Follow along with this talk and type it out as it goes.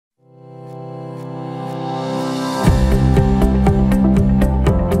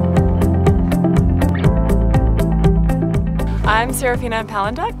I'm Serafina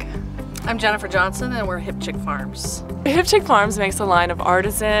Palanduck. I'm Jennifer Johnson, and we're Hip Chick Farms. Hip Chick Farms makes a line of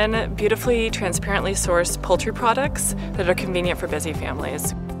artisan, beautifully, transparently sourced poultry products that are convenient for busy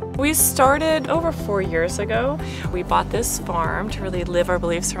families. We started over 4 years ago. We bought this farm to really live our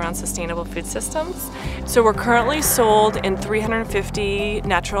beliefs around sustainable food systems. So we're currently sold in 350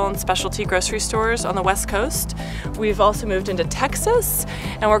 natural and specialty grocery stores on the West Coast. We've also moved into Texas,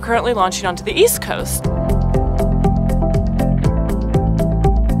 and we're currently launching onto the East Coast.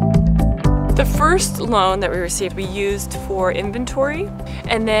 The first loan that we received, we used for inventory,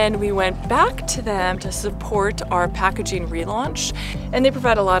 and then we went back to them to support our packaging relaunch. And they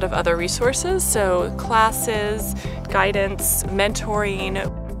provide a lot of other resources, so classes, guidance, mentoring.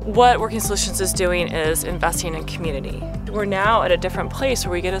 What Working Solutions is doing is investing in community. We're now at a different place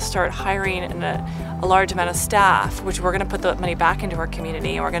where we get to start hiring a large amount of staff, which we're going to put the money back into our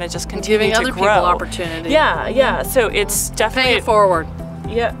community, and we're going to just continue to grow. Giving other people opportunity. Yeah. So it's definitely paying it forward.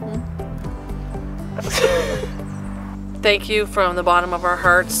 Yeah. Thank you from the bottom of our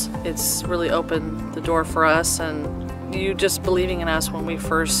hearts. It's really opened the door for us, and you just believing in us when we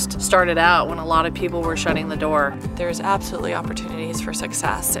first started out, when a lot of people were shutting the door. There's absolutely opportunities for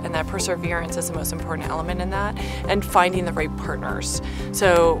success, and that perseverance is the most important element in that, and finding the right partners.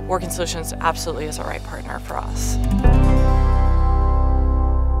 So Working Solutions absolutely is a right partner for us.